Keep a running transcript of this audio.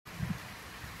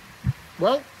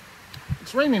Well,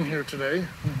 it's raining here today.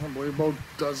 I believe both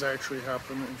does actually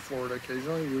happen in Florida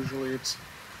occasionally. Usually it's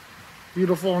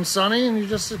beautiful and sunny and you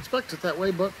just expect it that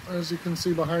way, but as you can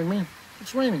see behind me,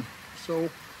 it's raining. So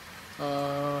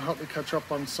help me catch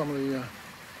up on some of the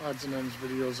odds and ends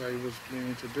videos I was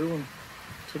planning to do. And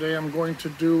today I'm going to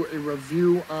do a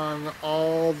review on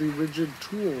all the rigid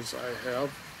tools I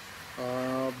have,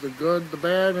 the good, the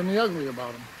bad, and the ugly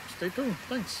about them. Stay tuned.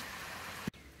 Thanks.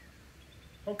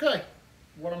 Okay,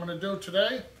 what I'm going to do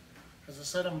today, as I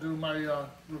said, I'm doing my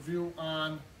review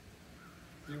on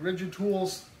the rigid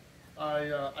tools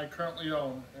I currently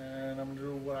own, and I'm going to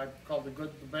do what I call the good,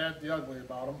 the bad, the ugly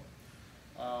about them.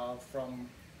 From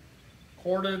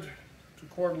corded to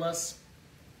cordless,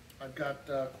 I've got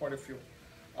quite a few.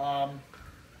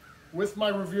 With my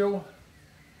review,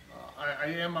 I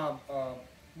am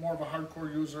more of a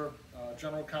hardcore user,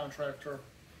 general contractor.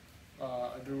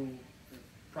 I do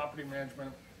property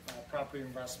management, property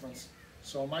investments.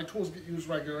 So my tools get used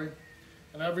regularly,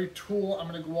 and every tool I'm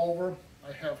going to go over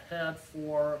I have had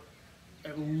for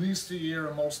at least a year,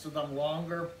 and most of them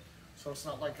longer. So it's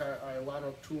not like a lot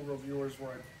of tool reviewers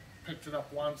where I picked it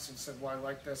up once and said, well, I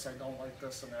like this, I don't like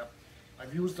this and that.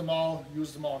 I've used them all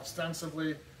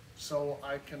extensively, so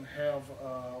I can have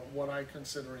what I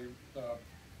consider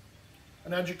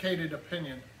an educated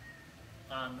opinion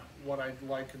on what I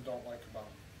like and don't like about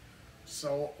them.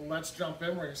 So let's jump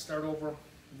in. We're going to start over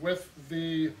with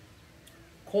the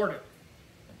corded.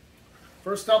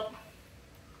 First up,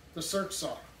 the circ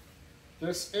saw.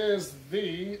 This is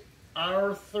the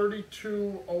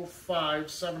R3205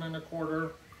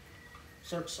 7¼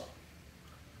 circ saw.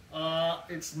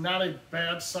 It's not a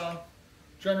bad saw.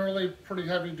 Generally pretty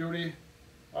heavy duty.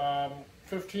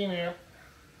 15 amp,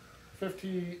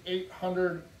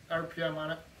 5800 RPM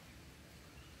on it.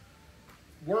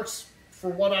 Works for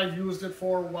what I've used it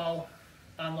for well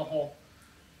on the whole.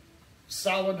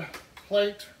 Solid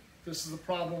plate. This is the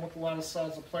problem with a lot of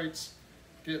saws. The plates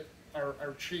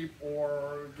are cheap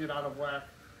or get out of whack.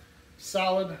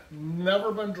 Solid,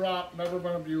 never been dropped, never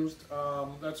been abused.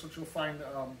 That's what you'll find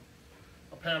a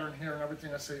pattern here and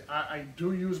everything I say. I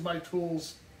do use my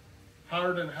tools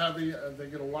hard and heavy. They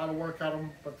get a lot of work out of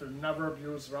them, but they're never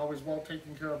abused. They're always well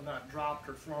taken care of, not dropped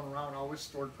or thrown around, always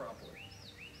stored properly.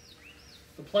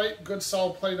 The plate, good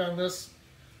solid plate on this.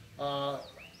 No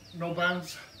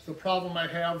bends. The problem I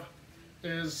have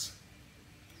is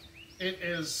it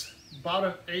is about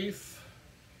an eighth,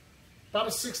 about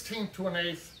a 16th to an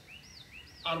eighth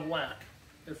out of whack.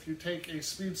 If you take a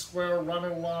speed square, run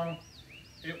it along,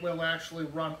 it will actually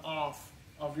run off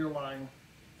of your line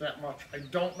that much. I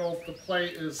don't know if the play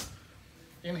is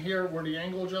in here where the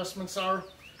angle adjustments are,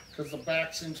 because the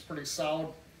back seems pretty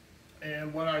solid,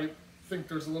 and when I think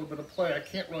there's a little bit of play, I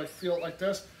can't really feel it like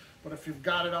this, but if you've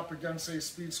got it up against a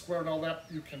speed square and all that,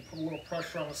 you can put a little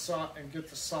pressure on the saw and get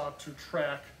the saw to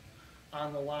track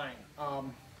on the line.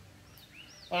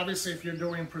 Obviously, if you're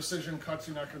doing precision cuts,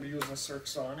 you're not going to be using a circ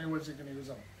saw. Anyways, you're going to use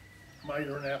a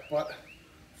miter and that. But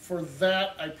for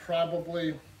that, I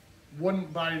probably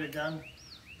wouldn't buy it again.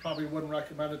 Probably wouldn't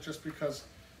recommend it just because,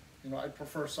 I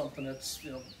prefer something that's,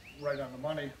 right on the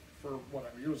money for what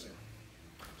I'm using.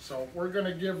 So we're going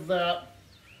to give that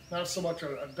not so much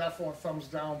a definite thumbs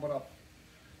down, but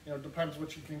depends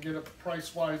what you can get it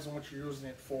price-wise and what you're using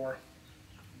it for.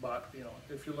 But,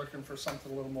 if you're looking for something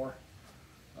a little more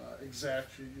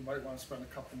exact, you might want to spend a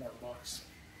couple more bucks.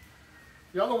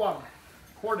 The other one,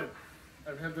 corded.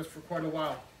 I've had this for quite a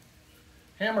while.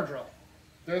 Hammer drill.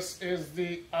 This is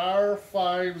the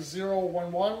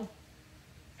R5011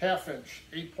 1/2-inch,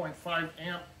 8.5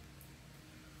 amp.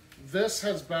 This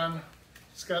has been,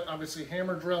 it's got obviously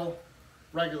hammer drill,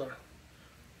 regular.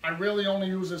 I really only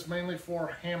use this mainly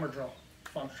for hammer drill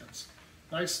functions.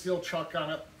 Nice steel chuck on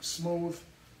it, smooth.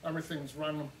 Everything's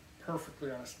running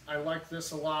perfectly on this. I like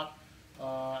this a lot.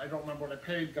 I don't remember what I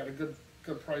paid. Got a good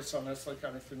price on this, like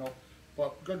anything else.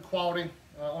 But good quality.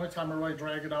 Only time I really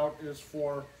drag it out is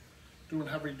for doing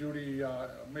heavy duty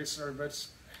masonry bits,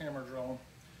 hammer drilling.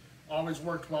 Always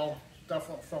worked well.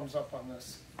 Definite thumbs up on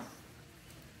this.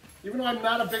 Even though I'm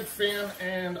not a big fan,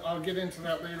 and I'll get into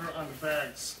that later on the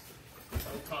bags.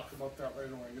 I'll talk about that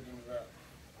later when I get into that.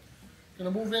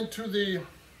 Gonna move into the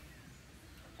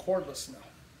cordless now.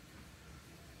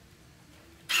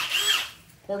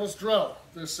 Cordless drill.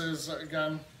 This is,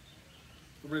 again,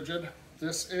 rigid.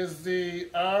 This is the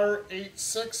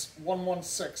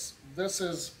R86116. This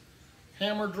is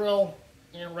hammer drill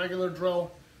and regular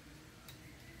drill.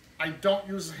 I don't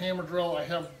use a hammer drill. I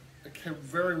have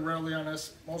very rarely on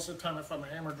this. Most of the time if I'm a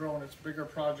hammer drill and it's bigger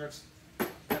projects,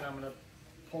 then I'm going to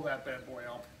pull that bad boy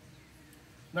out.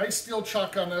 Nice steel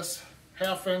chuck on this,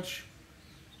 1/2 inch.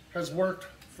 has worked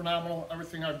phenomenal.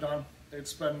 Everything I've done,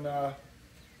 it's been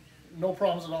no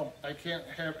problems at all. I can't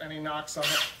have any knocks on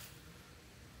it.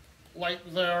 Light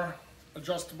there,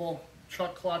 adjustable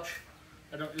chuck clutch.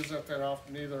 I don't use that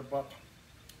often either, but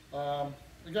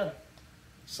again,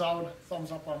 solid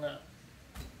thumbs up on that.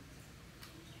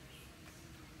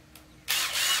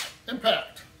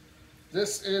 Impact.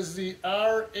 This is the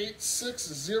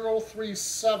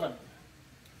R86037,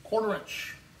 1/4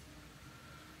 inch.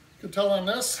 You can tell on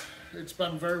this, it's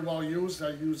been very well used. I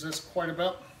use this quite a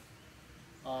bit.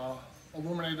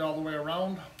 Illuminated all the way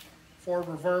around. Forward,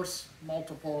 reverse,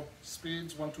 multiple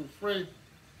speeds, 1, 2, 3.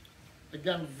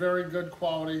 Again, very good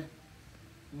quality.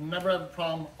 Never have a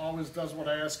problem. Always does what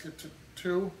I ask it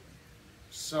to.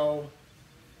 So,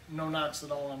 no knocks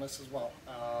at all on this as well.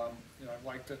 You know, I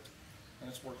liked it,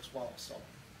 and it works well. So,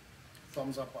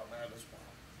 thumbs up on that as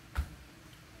well.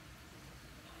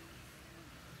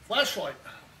 Flashlight.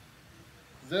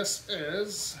 This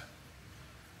is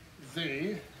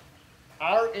the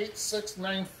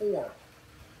R8694.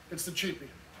 It's the cheapie.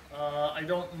 I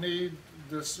don't need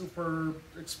the super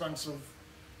expensive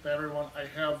battery one. I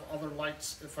have other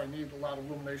lights if I need a lot of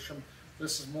illumination.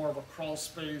 This is more of a crawl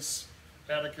space,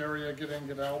 attic area, get in,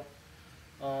 get out.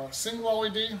 Single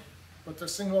LED, but the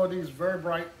single LED is very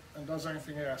bright and does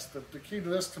anything you ask. The key to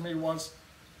this to me was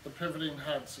the pivoting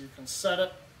head, so you can set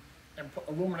it and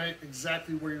illuminate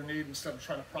exactly where you need instead of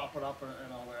trying to prop it up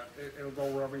and all that. It'll go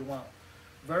wherever you want.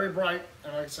 Very bright,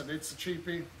 and like I said, it's a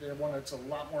cheapie. They have one that's a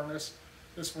lot more than this.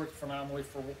 This worked phenomenally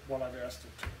for what I've asked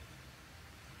it to.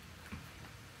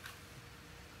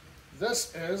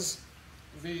 This is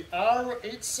the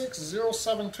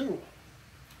R86072.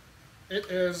 It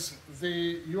is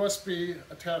the USB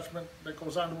attachment that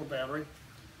goes onto a battery.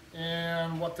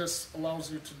 And what this allows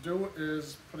you to do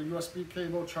is put a USB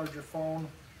cable, charge your phone,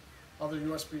 other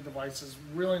USB devices.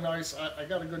 Really nice. I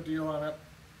got a good deal on it.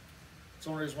 It's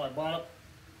the only reason why I bought it.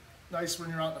 Nice when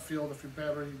you're out in the field. If your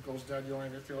battery goes dead, you only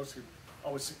have anything else. You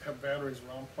always have batteries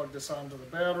around. Plug this onto the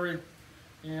battery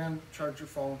and charge your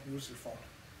phone, use your phone.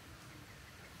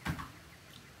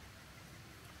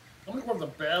 I'm going to go over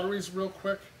the batteries real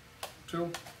quick,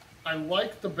 too. I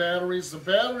like the batteries. The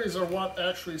batteries are what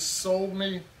actually sold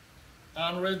me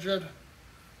on Rigid.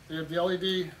 They have the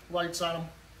LED lights on them,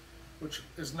 which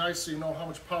is nice so you know how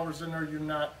much power is in there. You're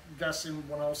not guessing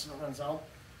when all of a sudden it runs out.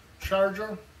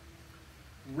 Charger,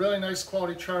 really nice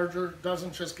quality charger.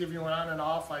 Doesn't just give you an on and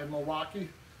off. I have Milwaukee.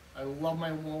 I love my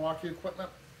Milwaukee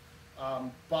equipment.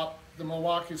 But the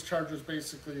Milwaukee's charger is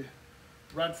basically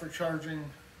red for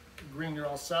charging, green you're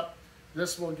all set.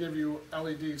 This will give you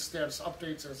LED status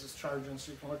updates as it's charging,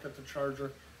 so you can look at the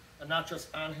charger, and not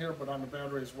just on here, but on the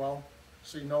battery as well,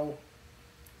 so you know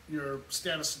your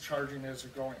status of charging as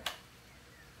you're going.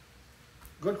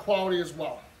 Good quality as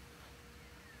well.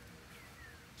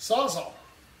 Sawzall.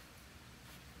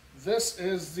 This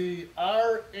is the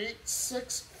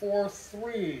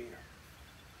R8643.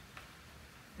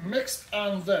 Mixed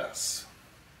on this.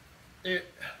 It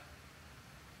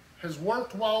has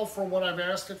worked well for what I've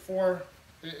asked it for.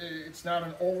 It's not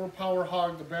an overpower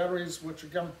hog. The batteries, which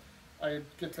again, I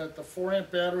get that the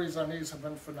 4-amp batteries on these have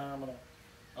been phenomenal.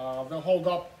 They'll hold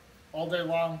up all day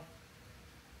long.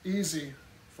 Easy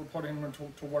for putting them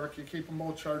to work. You keep them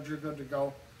both charged, you're good to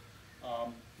go.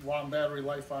 Long battery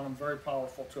life on them, very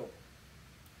powerful too.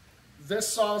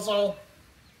 This Sawzall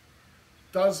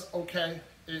does okay.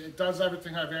 It does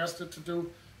everything I've asked it to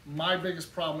do. My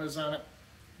biggest problem is on it.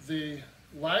 The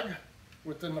leg,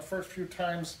 within the first few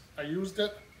times I used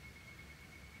it,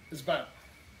 is bent.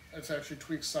 It's actually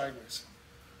tweaked sideways.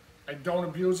 I don't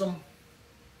abuse them,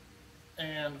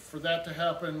 and for that to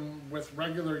happen with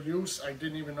regular use, I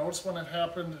didn't even notice when it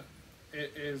happened.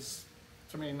 It is,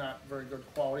 to me, not very good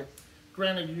quality.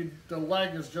 Granted, the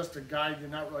leg is just a guide. You're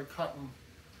not really cutting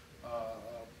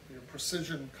your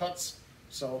precision cuts,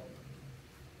 so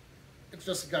it's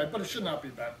just a guide, but it should not be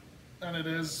bent, and it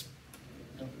is.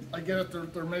 I get it,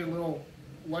 they're made a little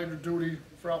lighter duty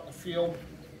for out in the field,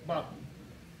 but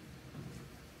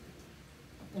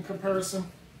in comparison,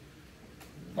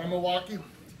 my Milwaukee,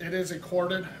 it is a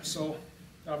corded, so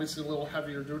obviously a little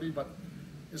heavier duty, but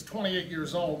it's 28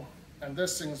 years old, and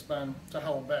this thing's been to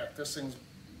hell and back. This thing's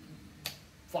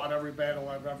fought every battle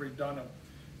I've ever done of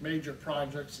major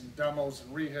projects and demos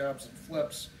and rehabs and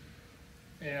flips,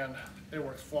 and it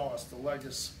works flawless. The leg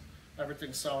is,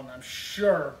 everything's solid, and I'm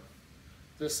sure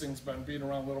this thing's been beat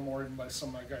around a little more even by some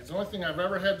of my guys. The only thing I've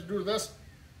ever had to do to this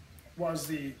was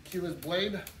the keyless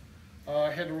blade. I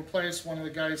had to replace, one of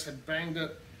the guys had banged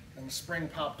it and the spring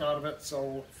popped out of it,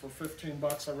 so for 15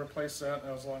 bucks I replaced that, and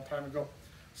that was a long time ago.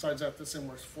 Besides that, this thing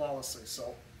works flawlessly,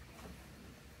 so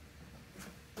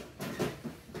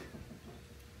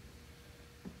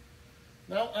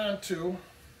onto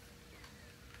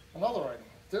another item.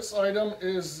 This item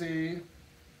is the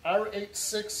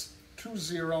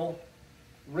R8620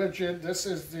 rigid. This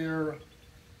is their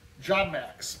Job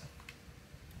Max.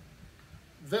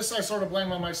 This I sort of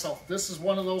blame on myself. This is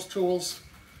one of those tools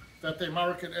that they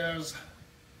market as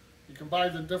you can buy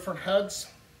the different heads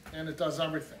and it does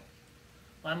everything.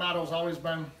 My motto has always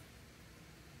been,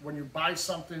 when you buy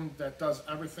something that does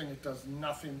everything, it does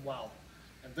nothing well.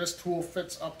 And this tool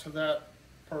fits up to that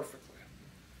perfectly.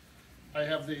 I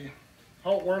have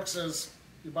how it works is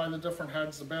you buy the different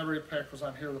heads, the battery pack goes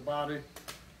on here, the body,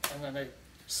 and then they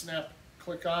snap,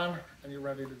 click on, and you're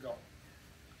ready to go.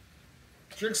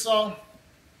 Jigsaw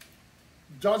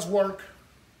does work.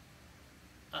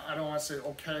 I don't want to say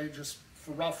okay, just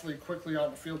for roughly, quickly out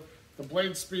in the field. The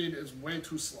blade speed is way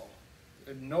too slow.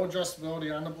 And no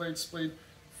adjustability on the blade speed.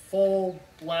 Full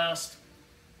blast,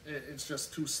 it's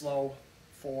just too slow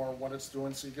for what it's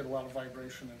doing, so you get a lot of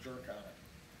vibration and jerk on it.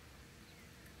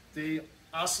 The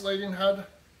oscillating head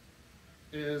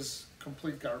is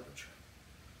complete garbage.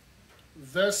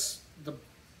 This,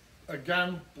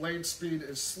 again, blade speed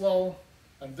is slow,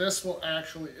 and this will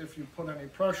actually, if you put any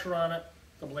pressure on it,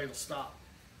 the blade will stop.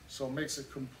 So it makes it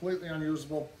completely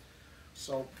unusable.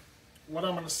 So what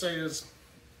I'm going to say is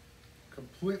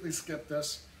completely skip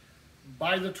this.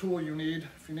 Buy the tool you need.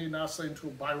 If you need an oscillating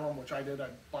tool, buy one, which I did. I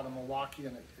bought a Milwaukee,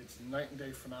 and it's night and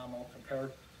day phenomenal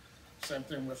compared. Same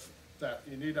thing with that.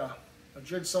 You need a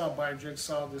jigsaw, buy a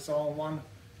jigsaw. This all-in-one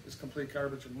is complete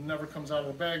garbage. It never comes out of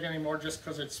the bag anymore just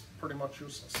because it's pretty much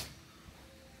useless.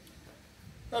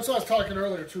 That's what I was talking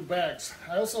earlier, 2 bags.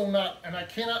 I also and I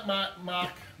cannot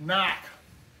knock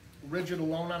rigid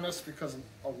alone on this because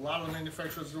a lot of the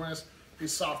manufacturers are doing this,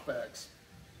 these soft bags.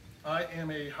 I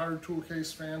am a hard tool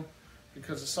case fan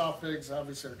because the soft bags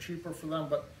obviously are cheaper for them,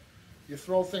 but you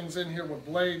throw things in here with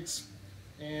blades,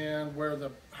 and where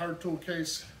the hard tool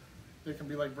case, they can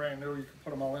be like brand new, you can put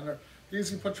them all in there.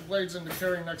 These you put your blades in the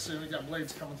carry, next thing you got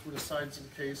blades coming through the sides of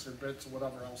the case or bits or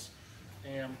whatever else,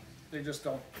 and they just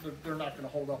don't, they're not going to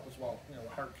hold up as well. You know,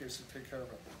 a hard case will take care of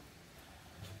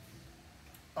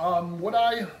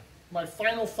it. My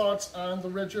final thoughts on the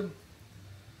rigid,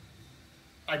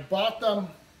 I bought them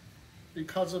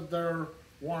because of their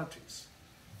warranties.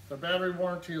 The battery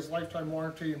warranty is lifetime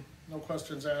warranty, no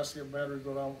questions asked. If battery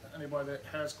go down, anybody that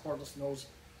has cordless knows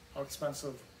how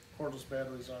expensive cordless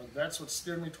batteries are. That's what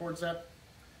steered me towards that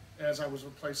as I was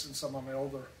replacing some of my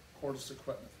older cordless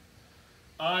equipment.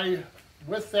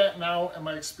 With that now and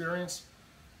my experience,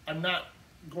 I'm not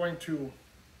going to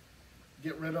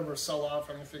get rid of or sell off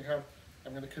anything.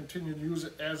 I'm going to continue to use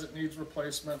it as it needs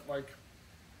replacement, like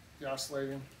the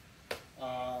oscillating.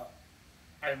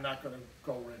 I'm not going to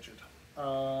go rigid.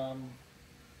 I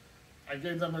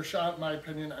gave them their shot, in my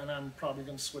opinion, and I'm probably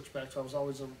going to switch back to, I was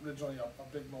always originally a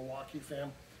big Milwaukee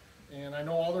fan. And I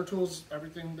know all their tools,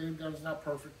 everything they've got is not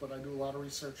perfect, but I do a lot of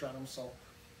research on them, so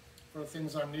for the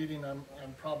things I'm needing, I'm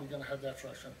probably going to head that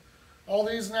direction. All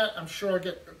these and that, I'm sure I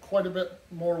get quite a bit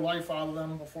more life out of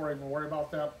them before I even worry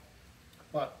about that.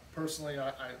 But personally,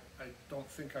 I don't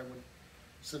think I would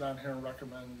sit on here and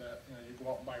recommend that you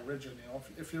go out and buy rigid.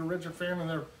 If you're a rigid fan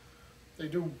and they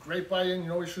do great buy-in,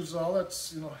 no issues at all,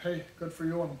 that's, hey, good for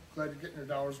you. I'm glad you're getting your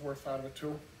dollar's worth out of it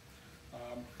too.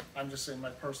 I'm just saying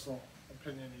my personal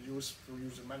opinion use through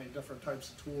using many different types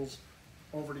of tools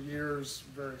over the years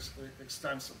very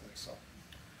extensively. So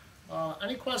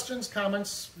any questions,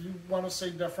 comments, you want to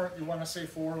say different, you want to say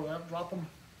drop them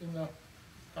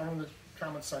down in the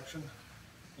comment section.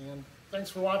 And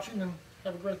thanks for watching, and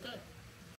have a great day.